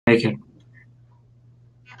make it.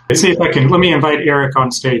 Let's see if I can. Let me invite Eric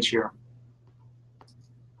on stage here.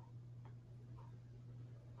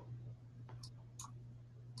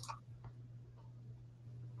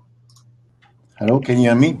 Hello, can you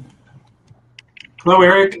hear me? Hello,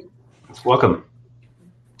 Eric. Welcome.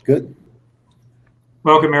 Good.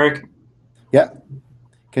 Welcome, Eric. Yeah.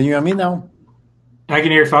 Can you hear me now? I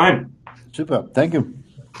can hear fine. Super. Thank you.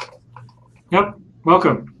 Yep.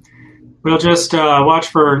 Welcome. We'll just watch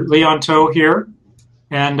for Leon Toe here.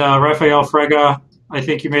 And Raphael Fraga, I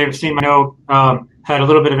think you may have seen my note, had a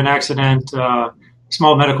little bit of an accident,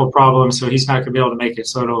 small medical problem, so he's not going to be able to make it.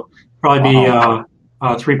 So it'll probably be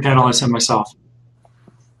 3 panelists and myself.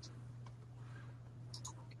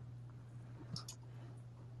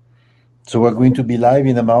 So we're going to be live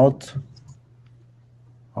in about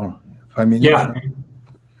 5 minutes? Yeah.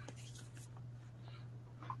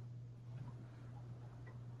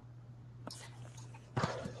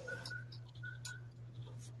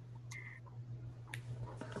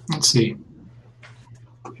 Let's see.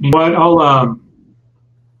 You know what? I'll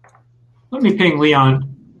let me ping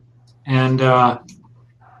Leon, and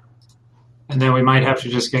then we might have to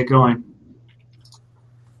just get going.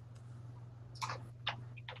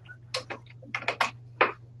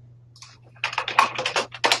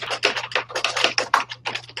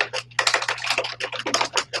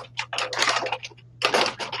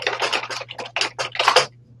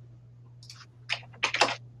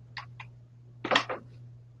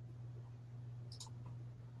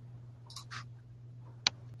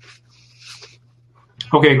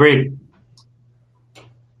 Okay, great.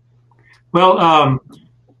 Well,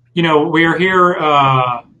 you know, we are here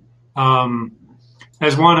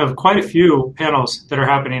as one of quite a few panels that are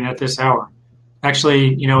happening at this hour.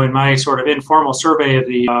 Actually, you know, in my sort of informal survey of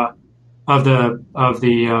the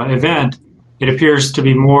event, it appears to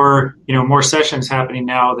be more, you know, more sessions happening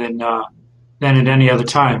now than at any other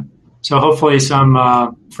time. So hopefully,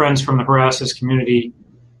 some friends from the Horasis community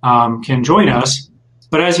can join us.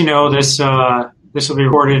 But as you know, this will be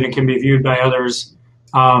recorded and can be viewed by others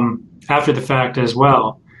after the fact as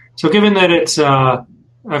well. So given that it's,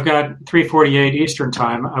 I've got 3:48 Eastern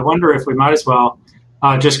time, I wonder if we might as well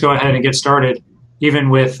just go ahead and get started, even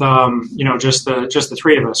with, you know, just the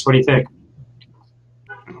three of us. What do you think?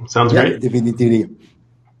 Sounds great. Definitely.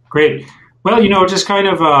 Great. Well, you know, just kind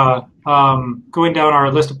of going down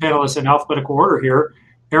our list of panelists in alphabetical order here.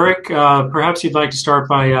 Eric, perhaps you'd like to start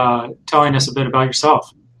by telling us a bit about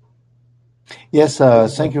yourself. Yes,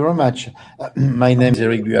 thank you very much. My name is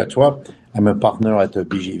Eric Buatois. I'm a partner at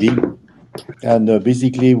BGV. And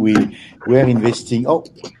basically, we are investing. Oh,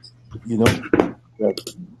 you know.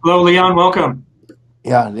 Hello, Leon. Welcome.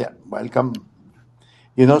 Yeah, welcome.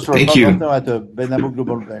 You know, so I'm a partner at Benhamou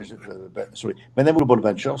Global Ventures. Benhamou Global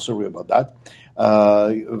Ventures. Sorry about that.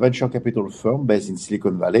 A venture capital firm based in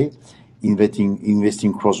Silicon Valley,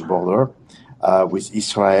 investing cross-border with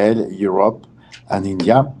Israel, Europe, and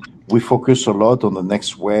India. We focus a lot on the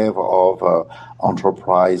next wave of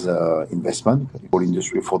enterprise investment, called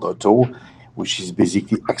Industry 4.0, which is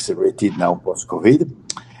basically accelerated now post-COVID.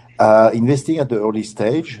 Investing at the early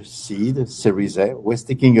stage, seed, Series A, we're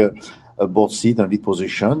taking a board seat and lead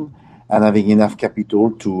position and having enough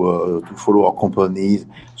capital to follow our companies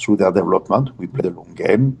through their development. We play the long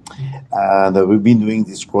game. And we've been doing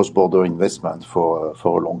this cross-border investment for a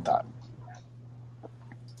long time.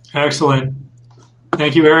 Excellent.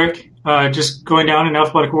 Thank you, Eric. Just going down in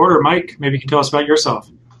alphabetical order, Mike, maybe you can tell us about yourself.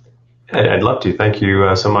 I'd love to. Thank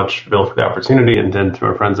you so much, Bill, for the opportunity, and then to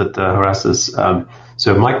our friends at Horasis.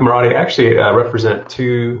 So Mike Moradi, actually represent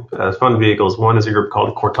two fund vehicles. One is a group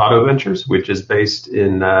called Cortado Ventures, which is based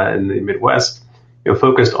in the Midwest,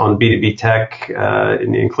 focused on B2B tech,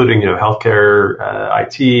 including healthcare,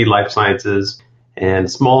 IT, life sciences, and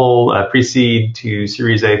small pre-seed to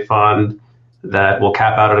Series A fund that will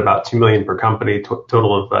cap out at about $2 million per company,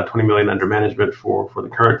 total of $20 million under management for the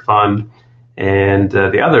current fund. And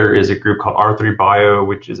the other is a group called R3 Bio,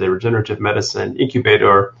 which is a regenerative medicine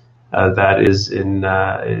incubator that is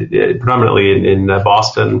predominantly in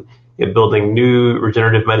Boston, building new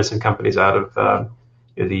regenerative medicine companies out of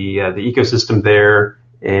the ecosystem there.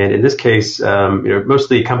 And in this case,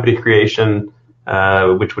 mostly company creation,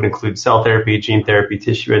 which would include cell therapy, gene therapy,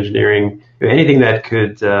 tissue engineering, anything that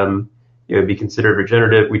could be considered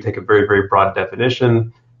regenerative. We take a very, very broad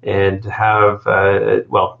definition and have,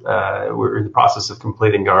 we're in the process of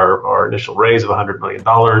completing our initial raise of $100 million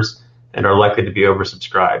and are likely to be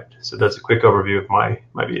oversubscribed. So that's a quick overview of my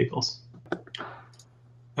vehicles.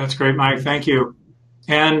 That's great, Mike. Thank you.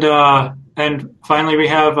 And finally, we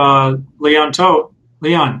have Leon Toe.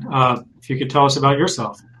 Leon, if you could tell us about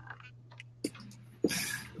yourself.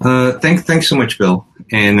 Thanks so much, Bill,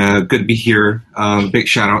 and good to be here. Big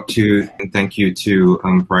shout out to and thank you to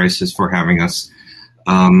Horasis for having us.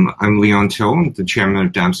 I'm Leon Till, I'm the chairman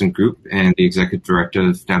of Damson Group and the executive director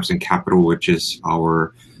of Damson Capital, which is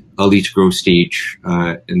our early to growth stage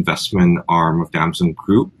investment arm of Damson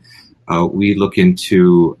Group. We look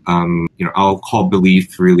into, our core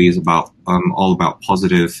belief really is about all about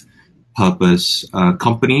positive purpose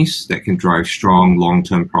companies that can drive strong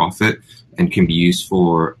long-term profit and can be used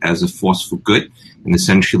as a force for good. And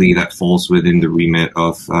essentially that falls within the remit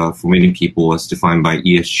of, for many people, as defined by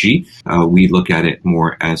ESG. We look at it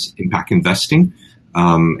more as impact investing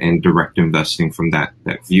and direct investing from that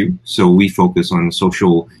view. So we focus on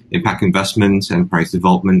social impact investments, enterprise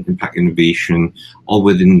development, impact innovation, all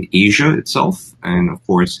within Asia itself. And of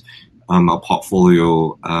course, our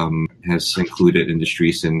portfolio has included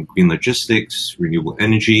industries in green logistics, renewable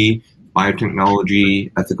energy,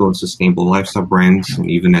 biotechnology, ethical and sustainable lifestyle brands,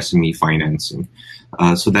 and even SME financing.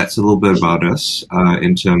 So that's a little bit about us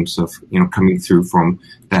in terms of coming through from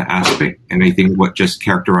that aspect. And I think what just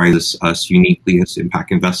characterizes us uniquely as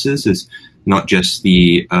impact investors is not just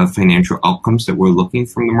the financial outcomes that we're looking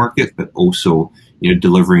from the market, but also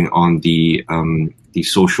delivering on the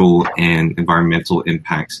social and environmental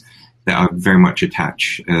impacts that are very much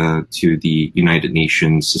attached to the United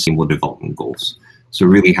Nations Sustainable Development Goals. So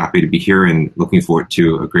really happy to be here and looking forward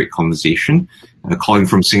to a great conversation. Calling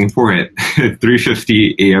from Singapore at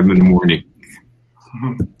 3:50 a.m. in the morning.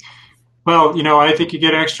 Well, I think you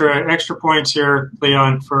get extra points here,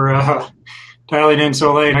 Leon, for dialing in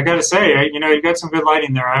so late. I got to say, you got some good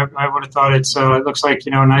lighting there. I would have thought it looks like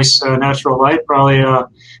nice natural light, probably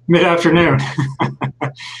mid-afternoon.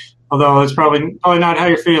 Although it's probably not how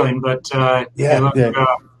you're feeling, but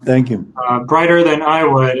thank you. Brighter than I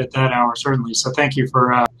would at that hour, certainly. So thank you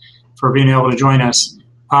for being able to join us.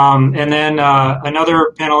 And then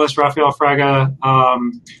another panelist, Raphael Fraga,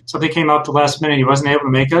 something came up the last minute. He wasn't able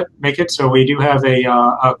to make it. So we do have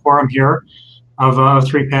a quorum here of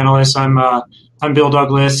three panelists. I'm Bill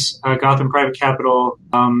Douglas, Gotham Private Capital.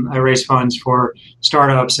 I raise funds for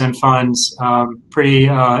startups and funds, pretty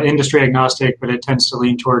industry agnostic, but it tends to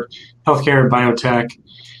lean toward healthcare and biotech.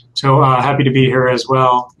 So happy to be here as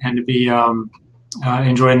well and to be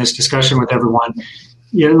enjoying this discussion with everyone.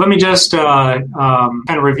 Let me just kind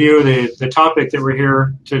of review the topic that we're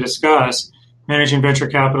here to discuss, managing venture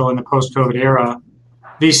capital in the post-COVID era.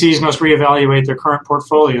 VCs must reevaluate their current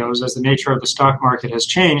portfolios as the nature of the stock market has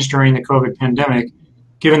changed during the COVID pandemic,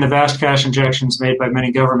 given the vast cash injections made by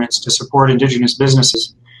many governments to support indigenous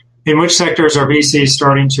businesses. In which sectors are VCs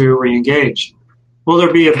starting to reengage? Will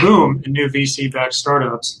there be a boom in new VC-backed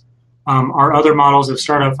startups? Are other models of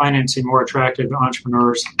startup financing more attractive to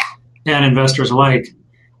entrepreneurs and investors alike?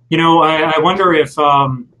 I wonder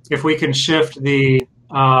if we can shift the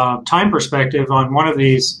time perspective on one of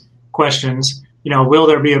these questions. Will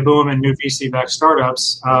there be a boom in new VC-backed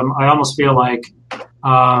startups? I almost feel like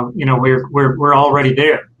we're already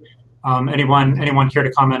there. Anyone care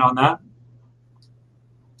to comment on that?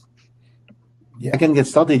 Yeah, I can get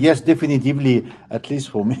started. Yes, definitively, at least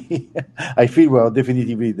for me. I feel we're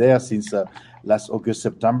definitively there since last August,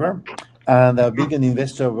 September. And being an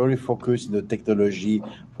investor very focused in the technology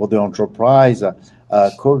for the enterprise,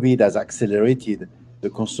 COVID has accelerated the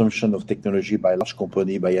consumption of technology by large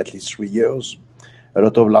companies by at least 3 years. A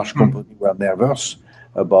lot of large companies were nervous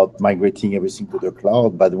about migrating everything to the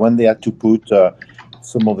cloud, but when they had to put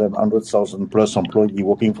some of them 100,000 plus employees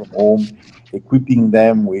working from home, equipping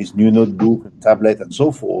them with new notebook, tablet, and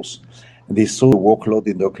so forth, they saw the workload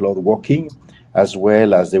in the cloud working, as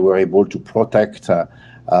well as they were able to protect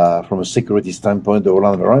from a security standpoint the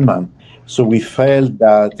whole environment. So we felt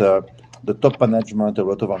that the top management, a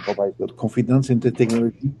lot of enterprises got confidence in the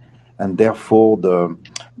technology, and therefore the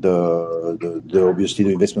obviously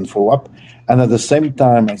the investment follow up. And at the same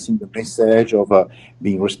time, I think the message of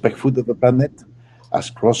being respectful of the planet has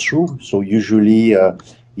crossed through. So usually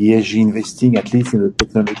ESG investing, at least in the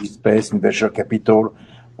technology space, in venture capital,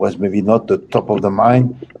 was maybe not the top of the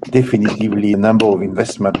mind. Definitively, a number of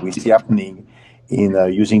investment we see happening in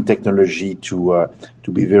using technology to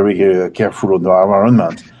be very careful of the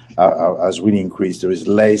environment has really increased. There is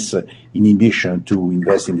less inhibition to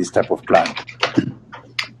invest in this type of plan.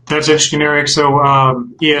 That's interesting, Eric. So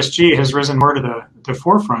ESG has risen more to the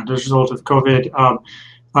forefront as a result of COVID.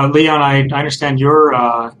 Leon, I understand you're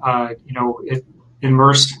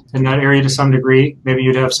immersed in that area to some degree. Maybe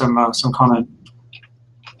you'd have some comment.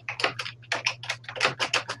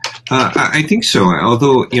 I think so.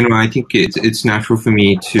 Although, I think it's natural for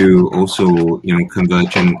me to also,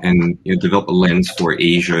 converge and develop a lens for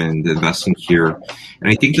Asia and investing here. And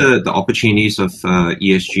I think the opportunities of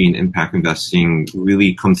ESG and impact investing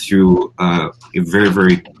really come through very,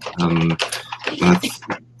 very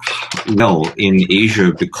well in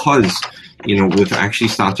Asia because we've actually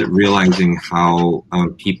started realizing how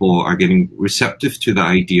people are getting receptive to the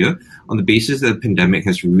idea on the basis that the pandemic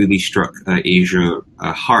has really struck Asia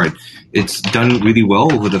hard. It's done really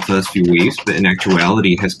well over the first few waves, but in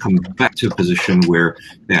actuality has come back to a position where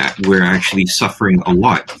that we're actually suffering a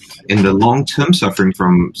lot. And the long-term suffering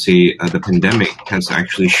from, say, the pandemic has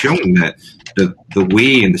actually shown that the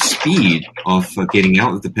way and the speed of getting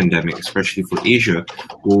out of the pandemic, especially for Asia,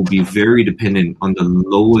 will be very dependent on the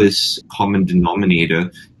lowest common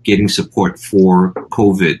denominator getting support for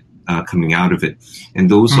COVID coming out of it. And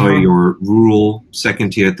those are your rural,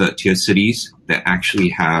 second-tier, third-tier cities that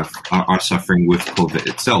actually are suffering with COVID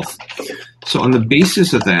itself. So on the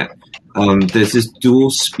basis of that, there's this dual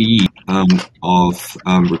speed of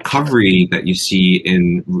recovery that you see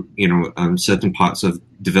in certain parts of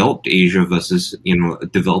developed Asia versus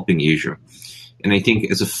developing Asia. And I think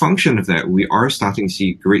as a function of that, we are starting to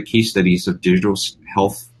see great case studies of digital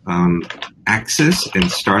health access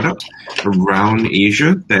and startups around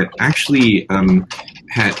Asia that actually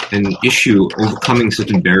had an issue overcoming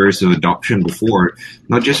certain barriers of adoption before,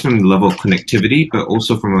 not just from the level of connectivity, but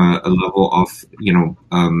also from a level of,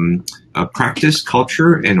 a practice,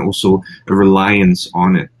 culture, and also a reliance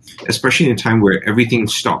on it, especially in a time where everything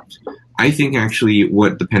stopped. I think actually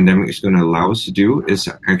what the pandemic is going to allow us to do is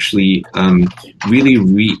actually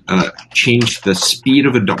really change the speed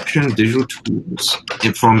of adoption of digital tools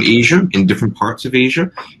from Asia, in different parts of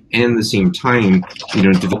Asia, and at the same time,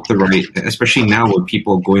 develop the right, especially now where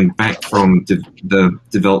people are going back from the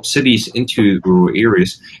developed cities into rural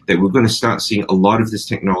areas, that we're going to start seeing a lot of this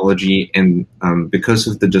technology and because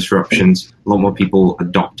of the disruptions, a lot more people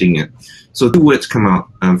adopting it. So two words come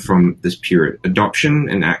out from this period: adoption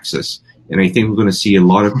and access. And I think we're going to see a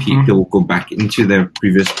lot of people go back into their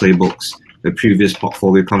previous playbooks, their previous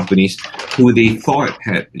portfolio companies, who they thought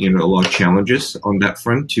had a lot of challenges on that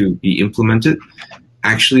front to be implemented,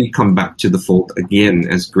 actually come back to the fold again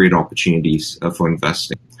as great opportunities for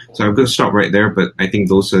investing. So I'm going to stop right there, but I think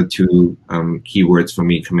those are two key words for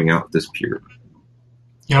me coming out this period.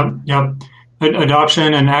 Yep.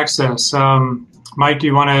 Adoption and access. Mike, do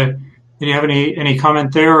you have any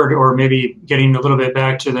comment there, or maybe getting a little bit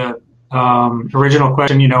back to the original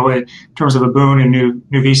question, in terms of a boom and new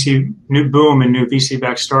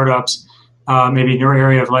VC-backed startups, maybe in your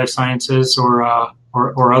area of life sciences or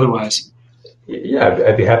otherwise? Yeah,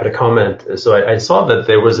 I'd be happy to comment. So I saw that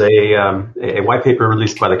there was a white paper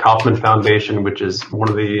released by the Kauffman Foundation, which is one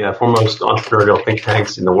of the foremost entrepreneurial think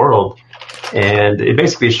tanks in the world. And it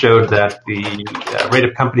basically showed that the rate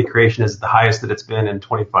of company creation is the highest that it's been in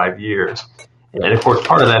 25 years. And of course,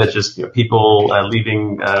 part of that is just people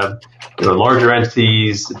leaving larger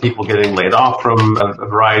entities, people getting laid off from a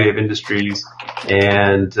variety of industries,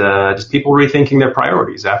 and just people rethinking their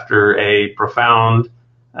priorities after a profound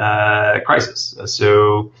crisis.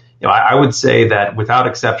 So, I would say that without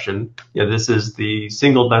exception, this is the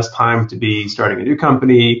single best time to be starting a new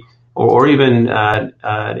company or even an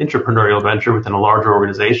entrepreneurial venture within a larger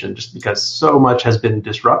organization, just because so much has been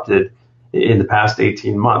disrupted in the past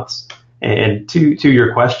 18 months. And to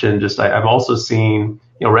your question, I've also seen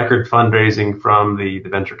record fundraising from the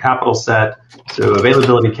venture capital set. So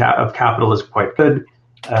availability of capital is quite good,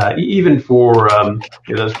 even for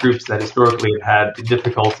those groups that historically have had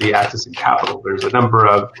difficulty accessing capital. There's a number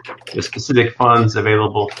of specific funds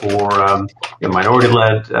available for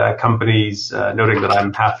minority-led companies. Noting that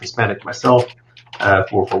I'm half Hispanic myself,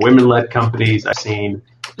 for women-led companies, I've seen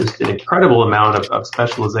just an incredible amount of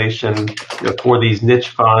specialization for these niche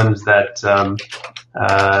funds that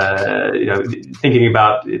thinking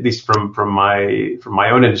about, at least from my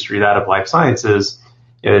own industry, that of life sciences,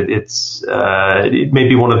 it may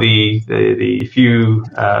be one of the few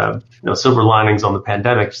silver linings on the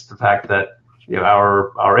pandemic, just the fact that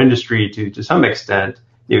our industry to some extent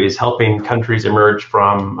is helping countries emerge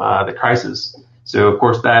from the crisis. So, of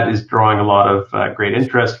course, that is drawing a lot of great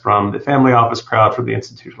interest from the family office crowd, from the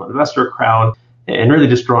institutional investor crowd, and really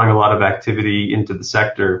just drawing a lot of activity into the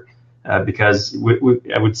sector because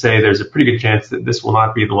I would say there's a pretty good chance that this will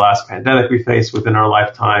not be the last pandemic we face within our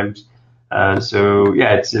lifetimes. So,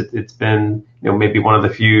 yeah, it's been maybe one of the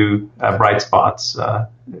few bright spots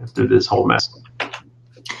through this whole mess.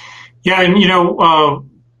 Yeah, and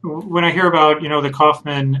when I hear about the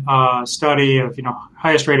Kauffman study of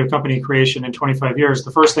highest rate of company creation in 25 years, the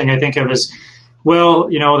first thing I think of is Well,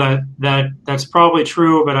 that's probably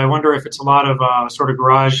true, but I wonder if it's a lot of sort of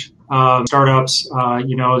garage startups.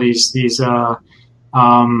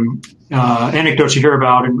 Anecdotes you hear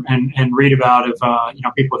about and read about of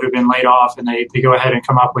people who've been laid off, and they go ahead and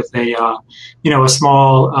come up with a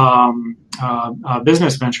small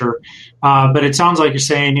business venture. But it sounds like you're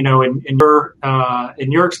saying, in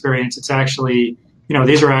your experience, it's actually,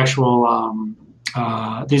 these are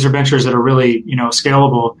ventures that are really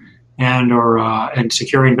scalable and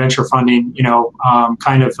securing venture funding,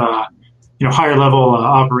 higher level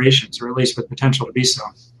operations, or at least with potential to be so.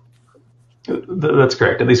 That's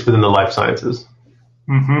correct, at least within the life sciences.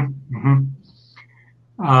 Mm-hmm.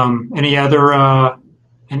 Mm-hmm. Any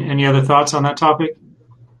other thoughts on that topic?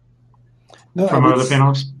 No, from other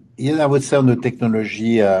panelists? Yeah, I would say on the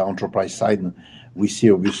technology enterprise side, we see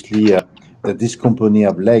obviously that this company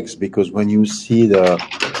have legs, because when you see the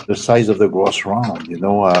size of the growth round,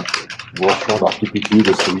 growth round are typically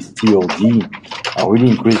the Series C or D are really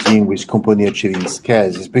increasing with company achieving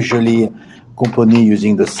scales, especially company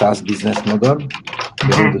using the SaaS business model.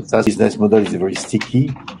 The SaaS business model is very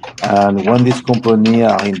sticky, and when these companies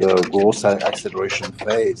are in the growth acceleration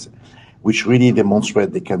phase, which really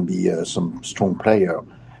demonstrate they can be some strong player,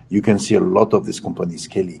 you can see a lot of these companies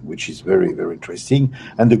scaling, which is very, very interesting.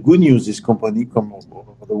 And the good news, this company come all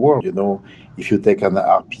over the world. If you take an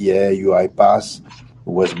RPA, UiPath,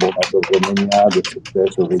 who was born out of Romania, the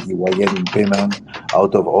success of ADYN in payment,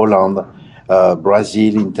 out of Holland,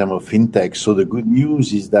 Brazil in terms of fintech. So the good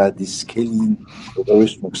news is that this scaling of a very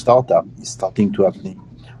strong startup is starting to happen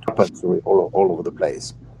all over the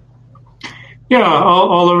place. Yeah,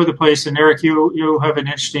 all over the place. And Eric, you have an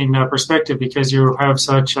interesting perspective, because you have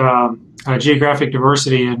such geographic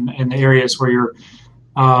diversity in the areas where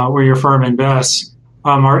your firm invests.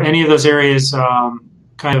 Are any of those areas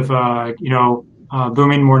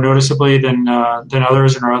booming more noticeably than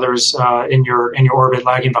others, and are others in your orbit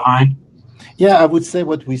lagging behind? Yeah, I would say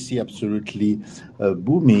what we see absolutely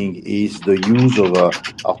booming is the use of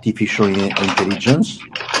artificial intelligence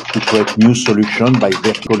to create new solutions by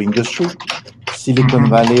vertical industry. Silicon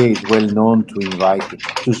Valley is well known to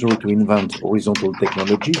invent horizontal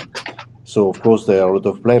technology. So, of course, there are a lot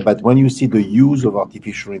of play. But when you see the use of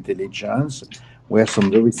artificial intelligence, where some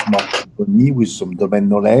very smart companies with some domain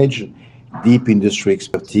knowledge, deep industry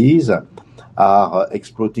expertise, are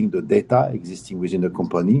exploiting the data existing within the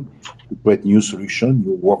company to create new solutions,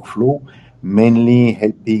 new workflow, mainly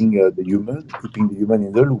helping the human, keeping the human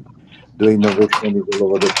in the loop. The innovation is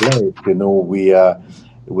all over the place.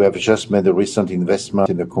 We have just made a recent investment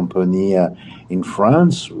in a company in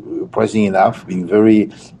France, surprisingly enough, being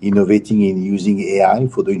very innovating in using AI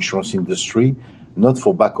for the insurance industry, not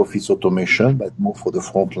for back office automation, but more for the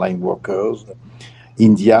frontline workers.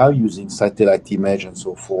 India using satellite image and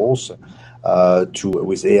so forth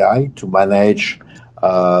with AI to manage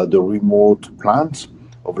the remote plants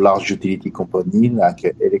of large utility companies like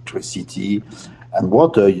electricity and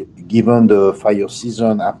water. Given the fire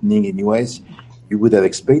season happening in US, you would have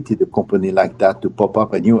expected a company like that to pop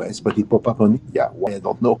up in US, but it popped up in India. Why? I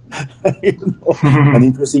don't know. And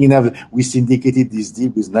interesting enough, we syndicated this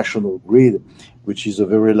deal with National Grid, which is a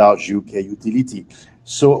very large UK utility.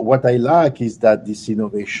 So what I like is that this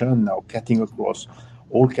innovation now cutting across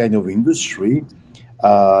all kind of industry,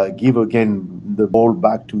 give again the ball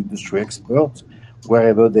back to industry experts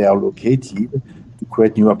wherever they are located to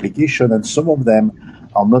create new application. And some of them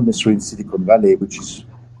are not necessarily in Silicon Valley, which is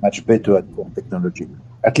much better at core technology,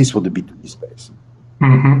 at least for the B2B space.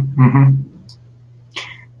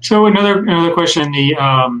 So another question in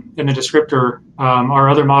the descriptor, are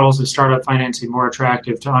other models of startup financing more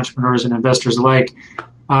attractive to entrepreneurs and investors alike?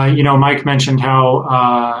 Mike mentioned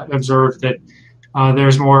how observed that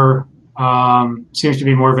there's more, seems to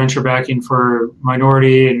be more venture backing for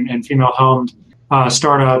minority and female-helmed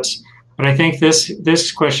startups. But I think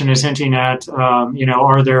this question is hinting at,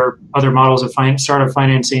 are there other models of startup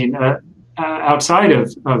financing outside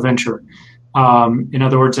of venture? In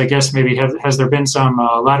other words, I guess maybe has there been some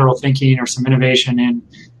lateral thinking or some innovation in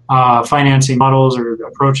financing models or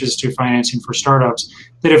approaches to financing for startups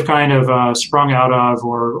that have kind of sprung out of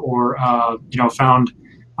or found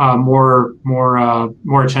more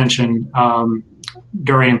attention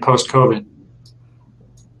during and post-COVID?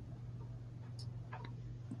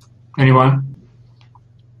 Anyone?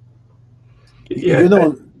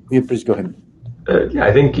 Yeah, please go ahead.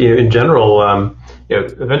 I think in general,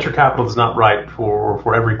 venture capital is not right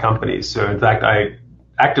for every company. So in fact, I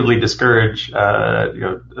actively discourage a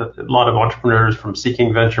lot of entrepreneurs from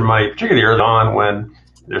seeking venture money, particularly early on when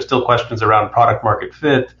there's still questions around product market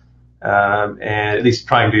fit, and at least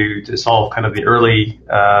trying to solve kind of the early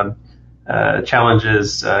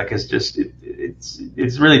challenges because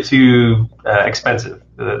it's really too expensive.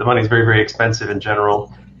 The money is very, very expensive in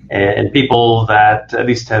general, and people that at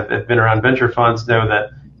least have been around venture funds know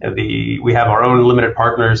that we have our own limited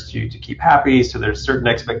partners to keep happy. So there's certain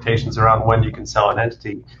expectations around when you can sell an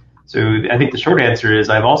entity. So I think the short answer is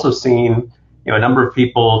I've also seen a number of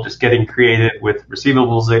people just getting creative with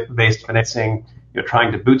receivables-based financing,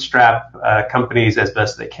 trying to bootstrap companies as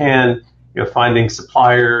best they can, finding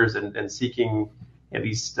suppliers and seeking at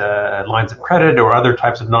least lines of credit or other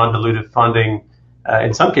types of non-dilutive funding,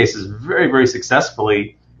 in some cases very, very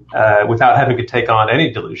successfully, without having to take on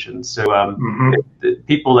any dilution. So the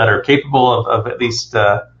people that are capable of at least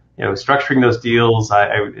structuring those deals,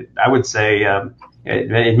 I would say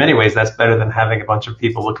in many ways that's better than having a bunch of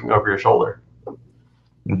people looking over your shoulder.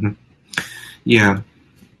 Mm-hmm. Yeah,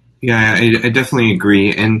 I definitely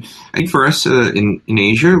agree. And I think for us in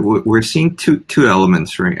Asia, we're seeing two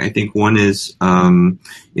elements, right? I think one is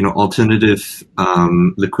alternative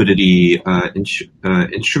liquidity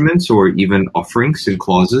instruments or even offerings and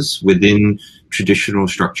clauses within traditional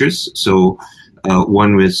structures. So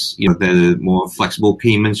one was the more flexible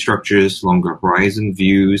payment structures, longer horizon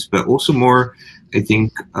views, but also more, I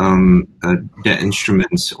think, debt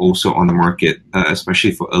instruments also on the market,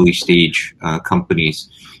 especially for early stage companies.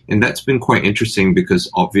 And that's been quite interesting because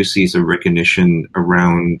obviously it's a recognition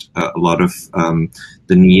around a lot of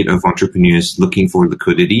the need of entrepreneurs looking for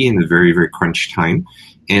liquidity in a very, very crunch time.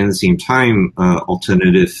 And at the same time,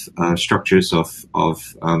 alternative structures of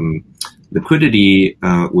liquidity,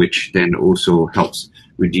 which then also helps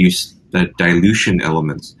reduce the dilution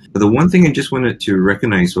elements. But the one thing I just wanted to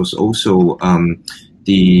recognize was also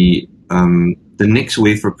the next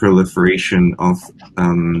wave for proliferation of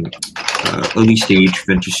early stage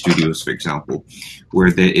venture studios, for example,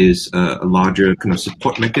 where there is a larger kind of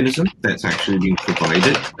support mechanism that's actually being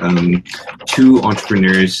provided to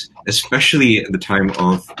entrepreneurs, especially at the time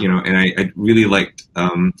of, and I really liked,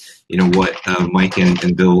 what Mike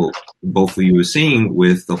and Bill, both of you were saying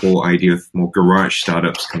with the whole idea of more garage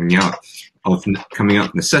startups coming out of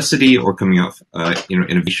necessity or coming out of,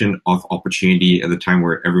 innovation of opportunity at the time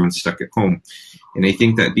where everyone's stuck at home. And I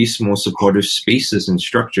think that these more supportive spaces and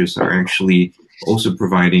structures are actually also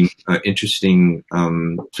providing interesting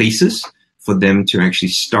places for them to actually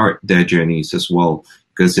start their journeys as well,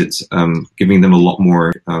 because it's giving them a lot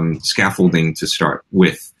more scaffolding to start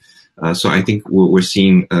with. So I think we're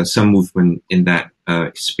seeing some movement in that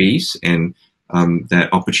space, and that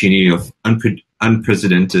opportunity of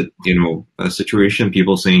unprecedented, situation,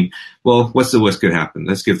 people saying, well, what's the worst could happen?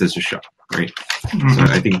 Let's give this a shot, right? Mm-hmm. So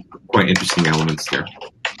I think quite interesting elements there.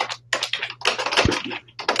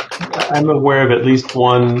 I'm aware of at least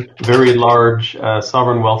one very large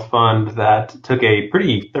sovereign wealth fund that took a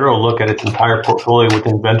pretty thorough look at its entire portfolio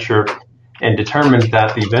within venture and determined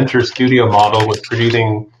that the venture studio model was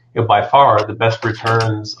producing by far the best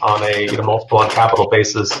returns on a multiple on capital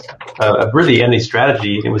basis of really any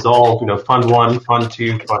strategy. It was all fund one, fund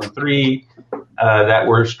two, fund three that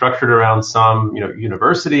were structured around some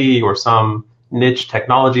university or some niche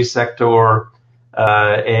technology sector,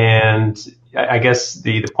 and I guess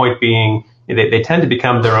the point being they tend to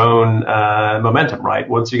become their own momentum, right?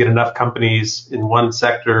 Once you get enough companies in one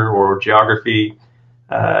sector or geography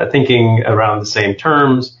thinking around the same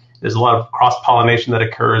terms, there's a lot of cross-pollination that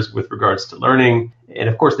occurs with regards to learning. And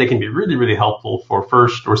of course, they can be really, really helpful for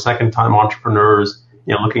first or second time entrepreneurs,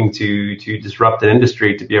 looking to disrupt an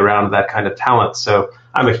industry, to be around that kind of talent. So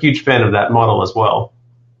I'm a huge fan of that model as well.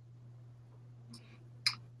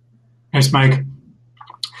 Thanks, Mike.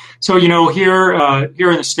 So, here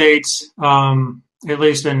in the States, at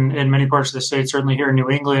least in many parts of the States, certainly here in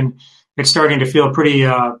New England, it's starting to feel pretty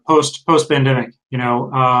post-pandemic. There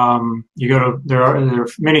are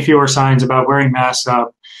many fewer signs about wearing masks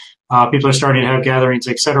up. People are starting to have gatherings,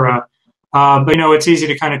 etc. But it's easy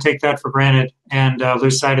to kind of take that for granted and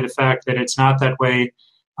lose sight of the fact that it's not that way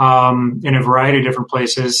in a variety of different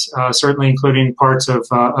places, certainly including parts of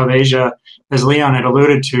Asia, as Leon had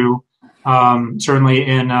alluded to. Certainly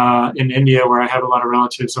in India, where I have a lot of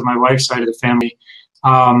relatives on my wife's side of the family,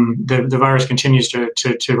 the virus continues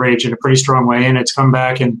to rage in a pretty strong way, and it's come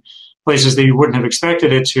back in places that you wouldn't have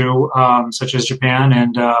expected it to, such as Japan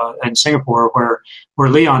and Singapore, where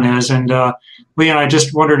Leon is. And Leon, I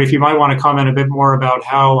just wondered if you might want to comment a bit more about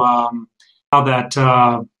how that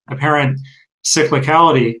apparent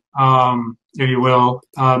cyclicality, if you will,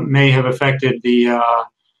 may have affected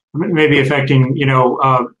maybe affecting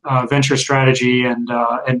venture strategy and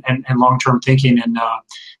long-term thinking in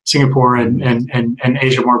Singapore and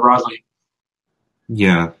Asia more broadly.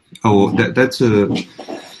 Yeah. Oh, that's a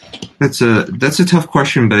That's a tough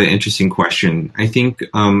question, but an interesting question. I think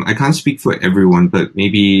I can't speak for everyone, but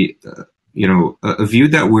maybe a view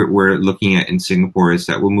that we're looking at in Singapore is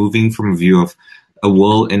that we're moving from a view of a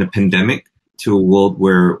world in a pandemic to a world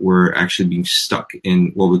where we're actually being stuck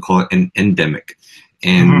in what we call an endemic.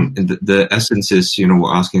 And the essence is,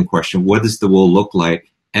 we're asking the question: what does the world look like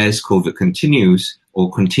as COVID continues,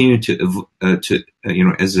 or continue to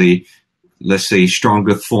as a, let's say,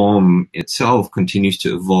 stronger form itself continues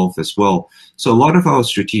to evolve as well. So a lot of our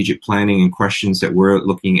strategic planning and questions that we're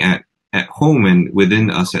looking at home and within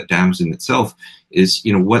us at Damson itself is,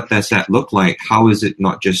 what does that look like? How is it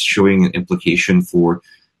not just showing an implication for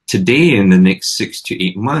today and the next 6 to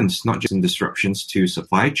 8 months, not just in disruptions to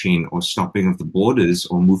supply chain or stopping of the borders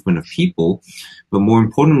or movement of people, but more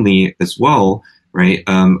importantly as well, right?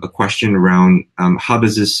 A question around how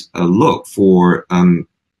does this look for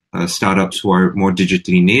startups who are more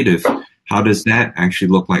digitally native? How does that actually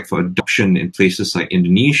look like for adoption in places like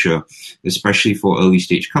Indonesia, especially for early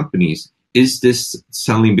stage companies? Is this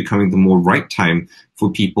suddenly becoming the more right time for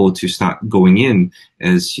people to start going in?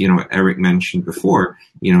 As Eric mentioned before,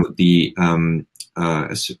 when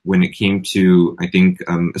it came to, I think,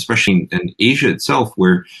 especially in Asia itself,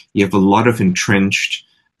 where you have a lot of entrenched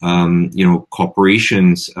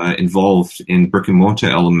corporations involved in brick and mortar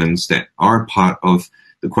elements that are part of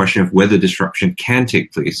the question of whether disruption can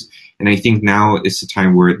take place. And I think now it's the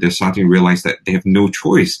time where they're starting to realize that they have no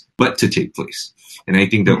choice but to take place. And I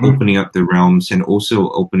think they're opening up the realms and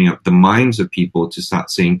also opening up the minds of people to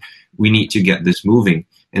start saying, we need to get this moving.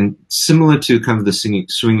 And similar to kind of the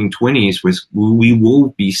swinging 20s, where we will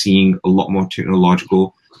be seeing a lot more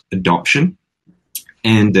technological adoption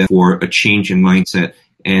and therefore a change in mindset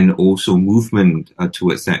and also movement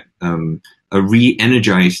towards that a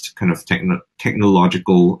re-energized kind of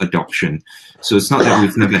technological adoption. So it's not that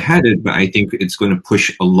we've never had it, but I think it's going to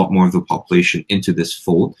push a lot more of the population into this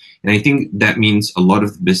fold. And I think that means a lot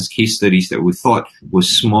of the business case studies that we thought was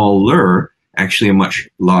smaller actually are much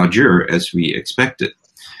larger as we expected.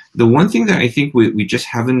 The one thing that I think we just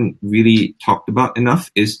haven't really talked about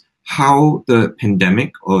enough is how the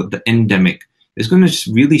pandemic or the endemic is going to just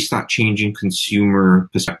really start changing consumer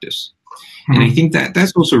perspectives. And I think that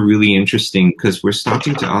that's also really interesting because we're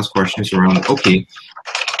starting to ask questions around, okay,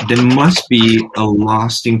 there must be a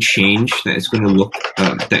lasting change that is going to look,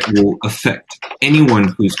 that will affect anyone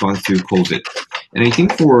who's gone through COVID. And I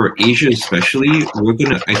think for Asia especially, we're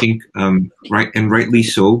going to, I think, rightly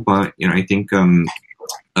so, but, I think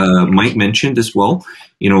Mike mentioned as well,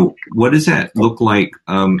 what does that look like,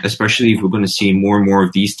 especially if we're going to see more and more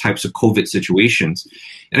of these types of COVID situations?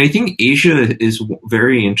 And I think Asia is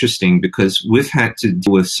very interesting because we've had to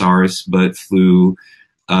deal with SARS, bird flu,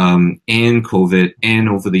 and COVID, and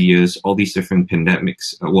over the years, all these different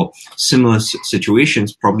pandemics, similar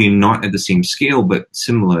situations, probably not at the same scale, but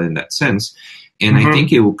similar in that sense. And I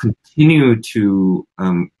think it will continue to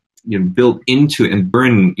build into and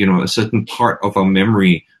burn, a certain part of our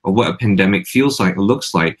memory of what a pandemic feels like or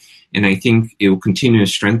looks like. And I think it will continue to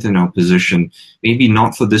strengthen our position, maybe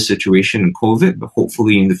not for this situation in COVID, but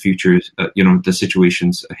hopefully in the future, the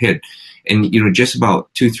situations ahead. And, just about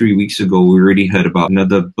 2-3 weeks ago, we already heard about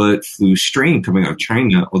another bird flu strain coming out of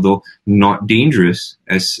China, although not dangerous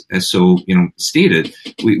as so, stated,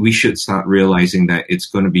 we should start realizing that it's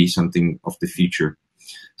going to be something of the future.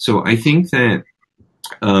 So I think that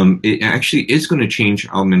it actually is going to change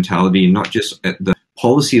our mentality, not just at the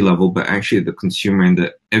policy level, but actually at the consumer and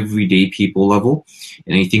the everyday people level.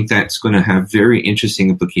 And I think that's going to have very interesting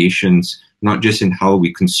implications, not just in how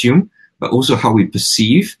we consume, but also how we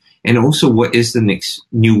perceive, and also what is the next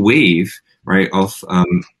new wave, right, of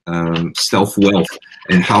stealth wealth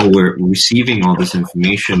and how we're receiving all this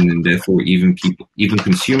information, and therefore even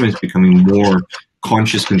consumers becoming more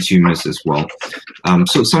conscious consumers as well.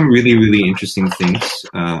 So some really, really interesting things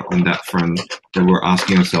on that front that we're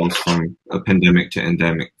asking ourselves from a pandemic to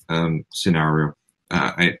endemic scenario.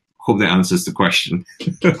 I hope that answers the question.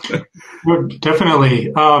 Well,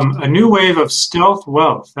 definitely. A new wave of stealth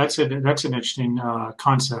wealth. That's an interesting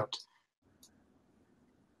concept.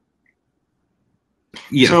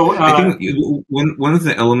 Yeah, so, I think one of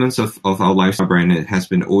the elements of our lifestyle brand has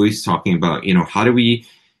been always talking about, how do we.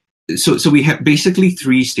 So we have basically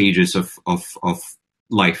 3 stages of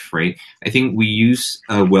life, right? I think we use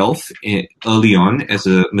wealth early on as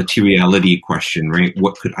a materiality question, right?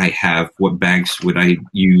 What could I have? What bags would I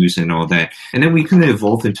use and all that? And then we kind of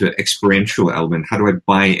evolve into an experiential element. How do I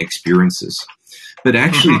buy experiences? But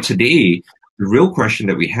actually today, the real question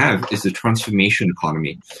that we have is the transformation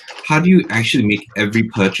economy. How do you actually make every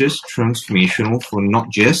purchase transformational for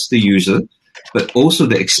not just the user, but also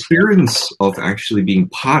the experience of actually being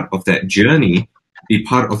part of that journey, be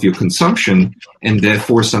part of your consumption, and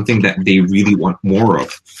therefore something that they really want more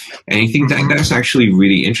of. And I think that that's actually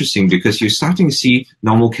really interesting, because you're starting to see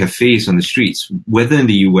normal cafes on the streets, whether in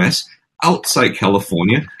the US, outside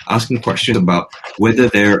California, asking questions about whether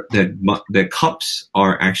their cups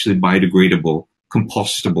are actually biodegradable,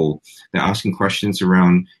 compostable. They're asking questions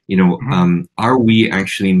around, are we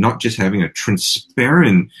actually not just having a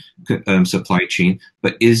transparent supply chain,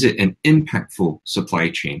 but is it an impactful supply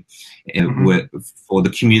chain for the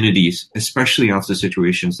communities, especially after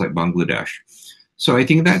situations like Bangladesh? So I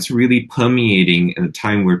think that's really permeating at a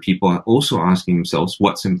time where people are also asking themselves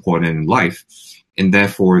what's important in life. And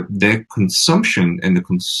therefore, their consumption and the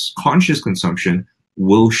conscious consumption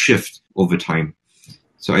will shift over time.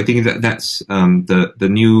 So I think that's the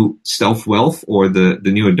new self-wealth, or the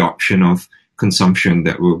new adoption of consumption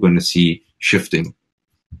that we're going to see shifting.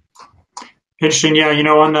 Interesting. Yeah,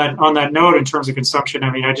 on that note, in terms of consumption,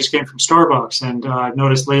 I mean, I just came from Starbucks, and I've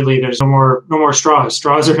noticed lately there's no more straws.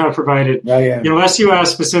 Straws are not provided, unless you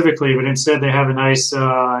ask specifically. But instead, they have a nice,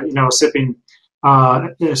 sipping,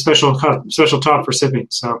 special top for sipping.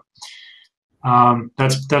 So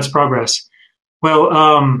that's progress.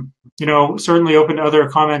 Well, certainly open to other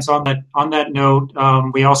comments on that note.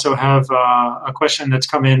 We also have a question that's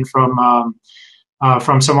come in from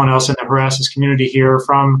someone else in the Horasis community here.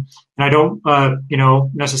 And I don't,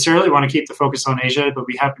 necessarily want to keep the focus on Asia, but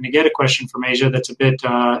we happen to get a question from Asia that's a bit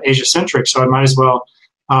Asia-centric, so I might as well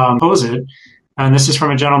pose it. And this is from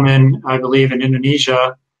a gentleman, I believe, in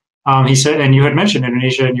Indonesia. He said, and you had mentioned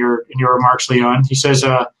Indonesia in your remarks, Leon. He says,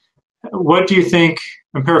 what do you think,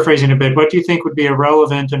 I'm paraphrasing a bit, what do you think would be a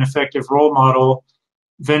relevant and effective role model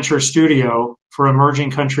venture studio for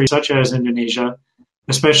emerging countries such as Indonesia,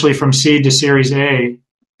 especially from seed to Series A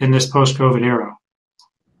in this post-COVID era?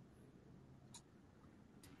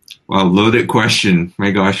 Wow, loaded question.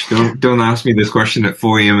 My gosh, don't ask me this question at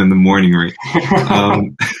 4 a.m. in the morning, right?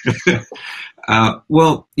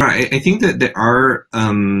 I think that there are,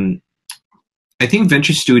 I think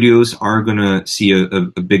venture studios are going to see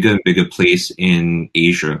a bigger and bigger place in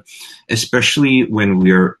Asia, especially when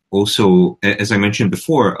we're also, as I mentioned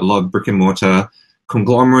before, a lot of brick and mortar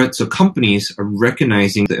conglomerates or companies are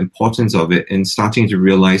recognizing the importance of it and starting to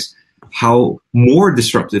realize how more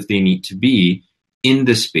disruptive they need to be in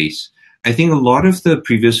this space. I think a lot of the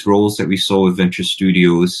previous roles that we saw with venture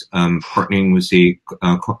studios, partnering with, say,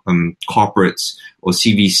 corporates or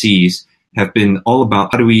CVCs, have been all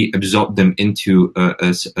about how do we absorb them into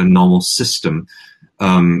a normal system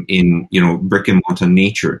in brick and mortar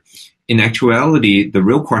nature. In actuality, the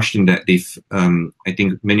real question that I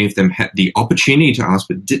think many of them had the opportunity to ask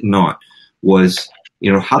but did not was,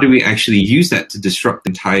 how do we actually use that to disrupt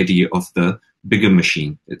the entirety of the bigger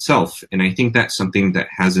machine itself? And I think that's something that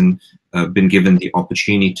hasn't been given the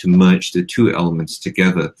opportunity to merge the two elements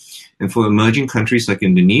together. And for emerging countries like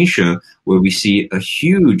Indonesia, where we see a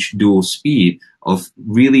huge dual speed of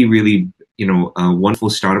really, really, wonderful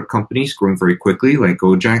startup companies growing very quickly, like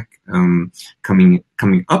Gojek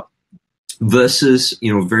coming up, versus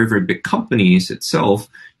very, very big companies itself,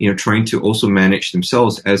 trying to also manage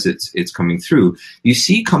themselves as it's coming through. You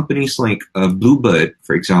see companies like Bluebird,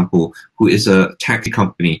 for example, who is a taxi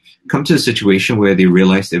company, come to a situation where they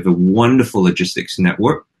realize they have a wonderful logistics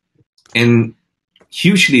network and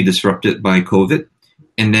hugely disrupted by COVID.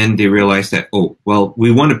 And then they realize that,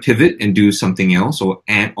 we want to pivot and do something else or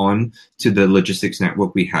add on to the logistics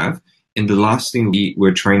network we have. And the last thing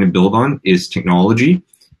we're trying to build on is technology.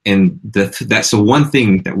 And that's the one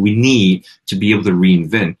thing that we need to be able to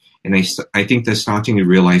reinvent. And I think they're starting to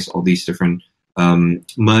realize all these different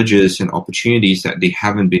mergers and opportunities that they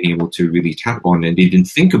haven't been able to really tap on and they didn't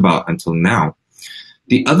think about until now.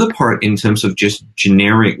 The other part in terms of just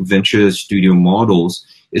generic venture studio models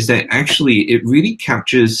is that actually it really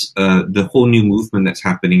captures the whole new movement that's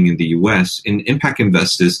happening in the US. In impact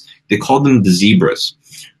investors, they call them the zebras,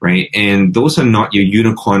 right? And those are not your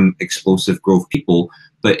unicorn explosive growth people,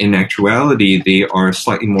 but in actuality, they are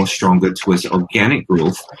slightly more stronger towards organic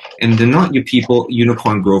growth. And they're not your people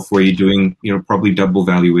unicorn growth where you're doing, probably double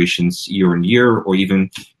valuations year on year, or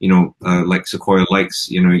even, like Sequoia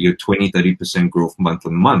likes, your 20, 30% growth month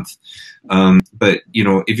on month. But,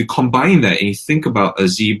 if you combine that and you think about a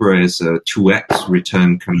zebra as a 2x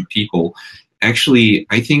return kind of people, actually,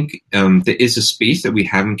 I think there is a space that we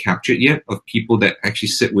haven't captured yet of people that actually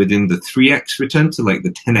sit within the 3x return to like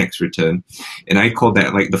the 10x return. And I call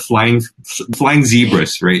that like the flying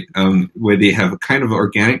zebras, right? Where they have a kind of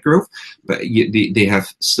organic growth, but they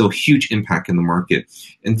have still huge impact in the market.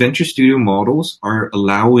 And venture studio models are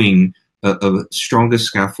allowing a stronger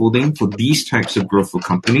scaffolding for these types of growth for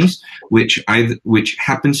companies, which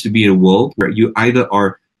happens to be a world where you either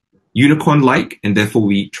are unicorn-like and therefore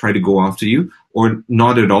we try to go after you, or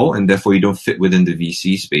not at all and therefore you don't fit within the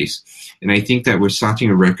VC space. And I think that we're starting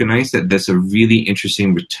to recognize that there's a really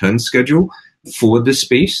interesting return schedule for this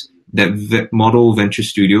space that model venture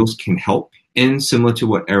studios can help. And similar to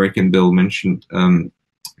what Eric and Bill mentioned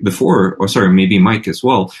before, or sorry, maybe Mike as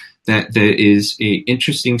well, that there is a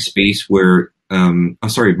interesting space where,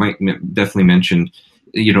 Mike definitely mentioned,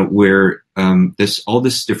 where there's all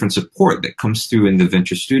this different support that comes through in the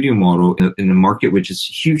venture studio model in a market which is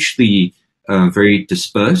hugely very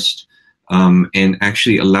dispersed, and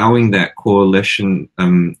actually allowing that coalition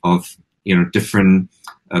of different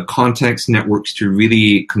context networks to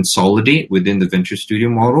really consolidate within the venture studio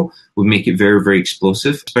model would make it very, very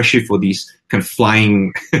explosive, especially for these kind of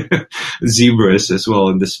flying zebras as well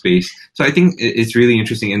in this space. So I think it's really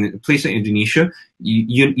interesting. And in a place like Indonesia,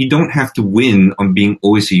 you don't have to win on being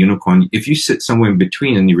always a unicorn. If you sit somewhere in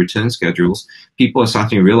between in your return schedules, people are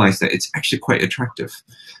starting to realize that it's actually quite attractive.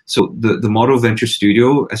 So the model venture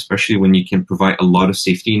studio, especially when you can provide a lot of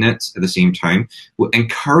safety nets at the same time, will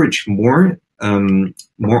encourage more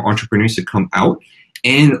entrepreneurs to come out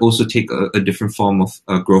and also take a different form of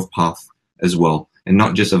growth path as well, and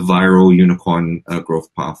not just a viral unicorn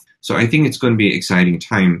growth path. So I think it's going to be an exciting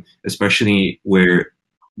time, especially where,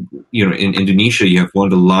 in Indonesia, you have one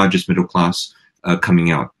of the largest middle class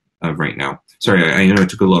coming out right now. Sorry, I know it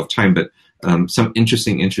took a lot of time, but some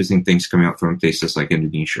interesting things coming out from places like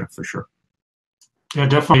Indonesia for sure. Yeah,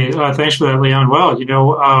 definitely. Thanks for that, Leon. Well,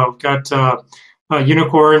 got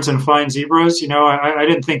unicorns and flying zebras. I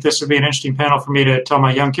didn't think this would be an interesting panel for me to tell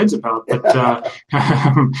my young kids about, but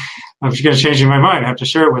I'm just going to change my mind. I have to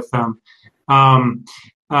share it with them.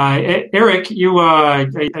 Eric,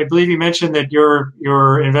 I believe you mentioned that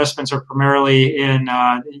your investments are primarily in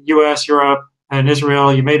U.S., Europe, and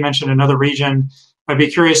Israel. You may mention another region. I'd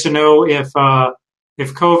be curious to know if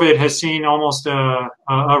COVID has seen almost a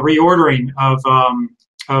reordering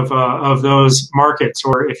of those markets,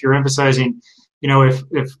 or if you're emphasizing,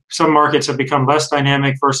 if some markets have become less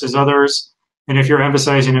dynamic versus others, and if you're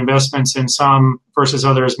emphasizing investments in some versus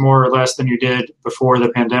others more or less than you did before the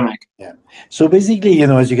pandemic. Yeah. So basically,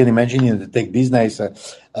 as you can imagine, in the tech business,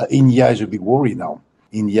 India is a big worry now.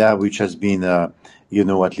 India, which has been, at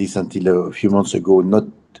least until a few months ago, not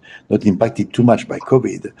impacted too much by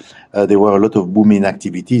COVID. There were a lot of booming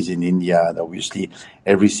activities in India, and obviously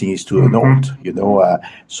everything is to the north,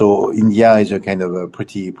 So India is a kind of a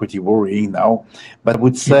pretty worrying now. But I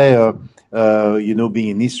would say, being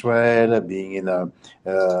in Israel, being in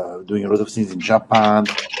doing a lot of things in Japan,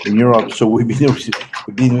 in Europe. So we've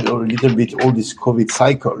been a little bit all this COVID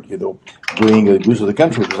cycle, going good to the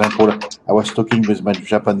country. For example, I was talking with my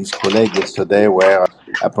Japanese colleague yesterday, where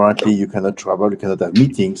apparently you cannot travel, you cannot have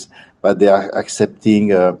meetings, but they are accepting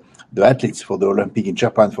the athletes for the Olympic in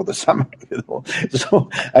Japan for the summer. So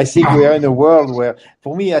I think we are in a world where,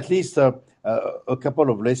 for me at least, a couple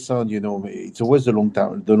of lessons. It's always the long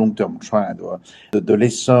term trend. The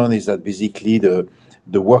lesson is that basically the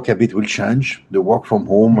work habit will change. The work from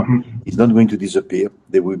home is not going to disappear.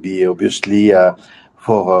 There will be obviously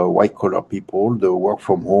for white collar people, the work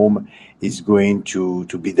from home is going to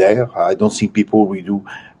be there. I don't think people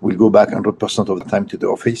will go back 100% of the time to the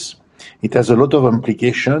office. It has a lot of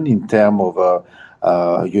implication in terms of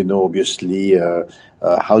obviously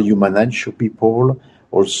how you manage your people,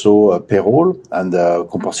 also payroll and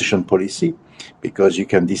compensation policy, because you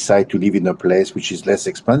can decide to live in a place which is less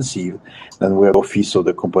expensive than where the office of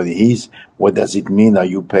the company is. What does it mean? Are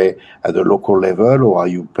you pay at the local level, or are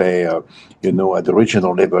you pay, at the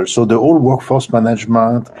regional level? So the whole workforce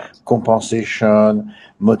management, compensation,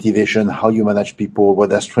 motivation, how you manage people, what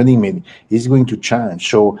does training mean, is going to change.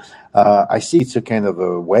 So I see it's a kind of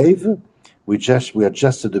a wave. We are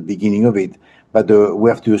just at the beginning of it. But we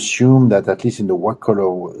have to assume that at least in the white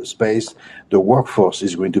collar space, the workforce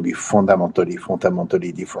is going to be fundamentally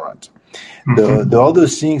different. The other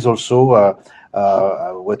things also,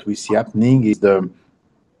 what we see happening is in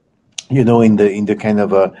the kind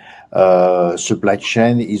of supply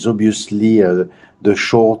chain is obviously the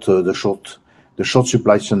short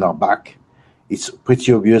supply chain are back. It's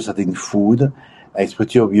pretty obvious that in food, it's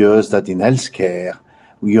pretty obvious that in healthcare,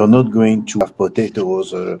 we are not going to have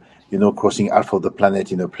potatoes, crossing half of the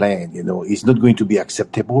planet in a plane. It's not going to be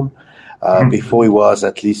acceptable. Before it was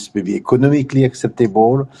at least maybe economically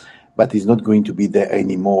acceptable, but it's not going to be there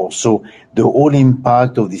anymore. So the whole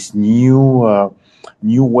impact of this new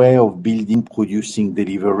new way of building, producing,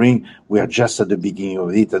 delivering. We are just at the beginning of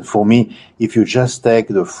it. And for me, if you just take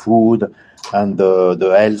the food and the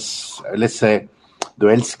health, let's say the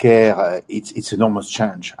healthcare, it's enormous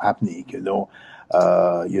change happening.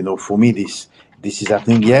 For me, this is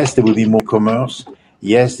happening. Yes, there will be more commerce.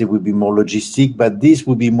 Yes, there will be more logistic, but this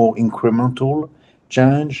will be more incremental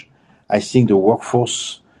change. I think the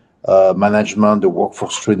workforce management, the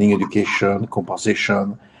workforce training, education,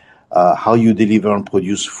 compensation, how you deliver and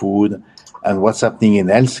produce food, and what's happening in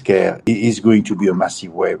healthcare is going to be a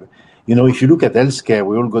massive wave. If you look at healthcare,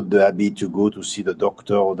 we all got the habit to go to see the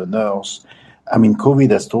doctor or the nurse. I mean, COVID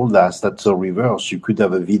has told us that's the reverse. You could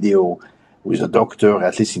have a video with a doctor,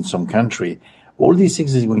 at least in some country. All these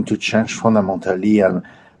things is going to change fundamentally, and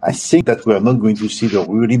I think that we are not going to see the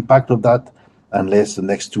real impact of that unless the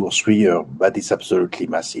next 2 or 3 years, but it's absolutely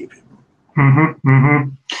massive. Mm-hmm, mm-hmm.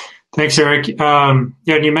 Thanks, Eric. And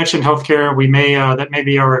you mentioned healthcare. We may that may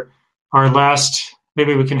be our last.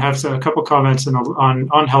 Maybe we can have a couple comments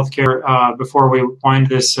on healthcare before we wind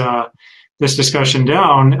this discussion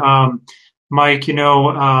down. Mike,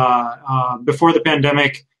 before the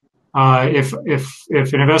pandemic, if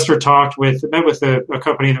an investor met with a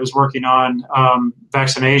company that was working on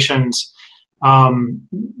vaccinations,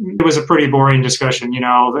 it was a pretty boring discussion.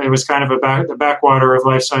 It was kind of the backwater of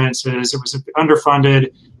life sciences. It was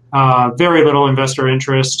underfunded, very little investor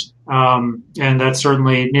interest, and that's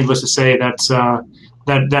certainly, needless to say,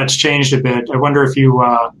 that's changed a bit. I wonder if you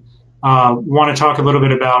want to talk a little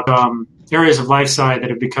bit about areas of life sci that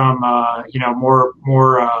have become more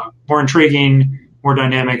intriguing, more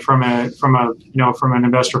dynamic from an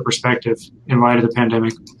investor perspective in light of the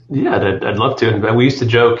pandemic. Yeah, I'd love to. And we used to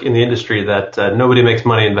joke in the industry that nobody makes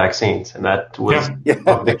money in vaccines, and that was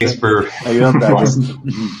the case for.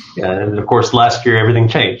 And of course, last year everything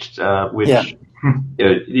changed,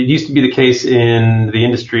 it used to be the case in the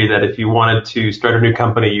industry that if you wanted to start a new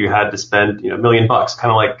company, you had to spend $1 million, kind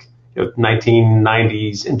of like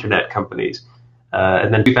 1990s internet companies.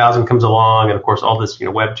 And then 2000 comes along, and of course all this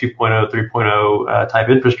Web 2.0, 3.0 type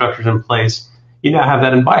infrastructure is in place. You now have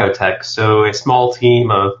that in biotech. So a small team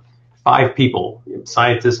of 5 people,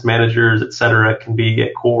 scientists, managers, et cetera, can be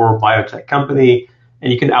a core biotech company,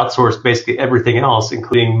 and you can outsource basically everything else,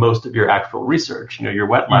 including most of your actual research, your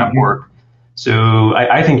wet lab work. So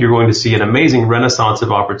I think you're going to see an amazing renaissance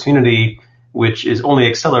of opportunity, which is only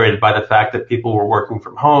accelerated by the fact that people were working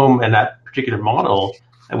from home, and that particular model,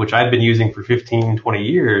 which I've been using for 15, 20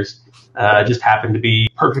 years, just happened to be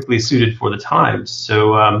perfectly suited for the times.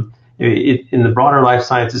 So in the broader life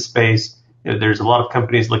sciences space, there's a lot of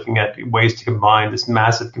companies looking at ways to combine this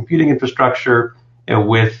massive computing infrastructure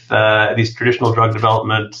with these traditional drug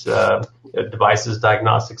development devices,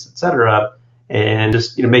 diagnostics, et cetera, and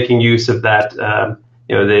just making use of that, at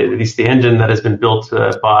least the engine that has been built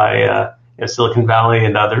by Silicon Valley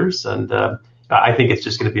and others. And I think it's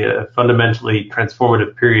just going to be a fundamentally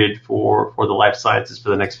transformative period for the life sciences for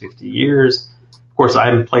the next 50 years. Of course,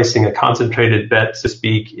 I'm placing a concentrated bet, so to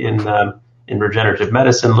speak, in regenerative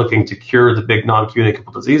medicine, looking to cure the big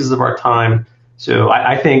non-communicable diseases of our time. So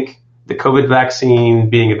I think the COVID vaccine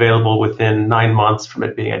being available within 9 months from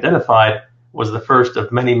it being identified was the first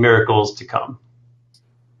of many miracles to come.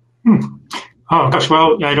 Oh, gosh.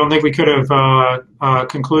 Well, I don't think we could have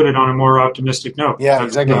concluded on a more optimistic note. Yeah,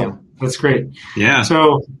 exactly. That's great. Yeah.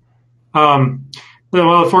 So,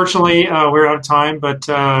 well, fortunately, we're out of time, but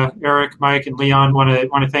Eric, Mike, and Leon want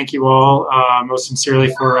to thank you all most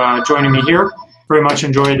sincerely for joining me here. Very much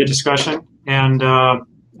enjoyed the discussion, and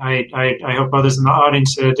I hope others in the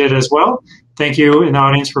audience did as well. Thank you in the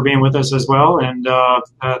audience for being with us as well, and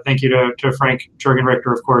thank you to Frank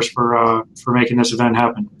Jurgen-Richter, of course, for making this event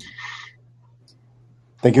happen.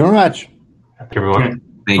 Thank you very much. Thank you, everyone. Okay.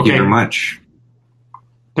 Thank you very much.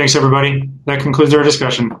 Thanks, everybody. That concludes our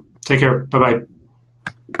discussion. Take care. Bye-bye.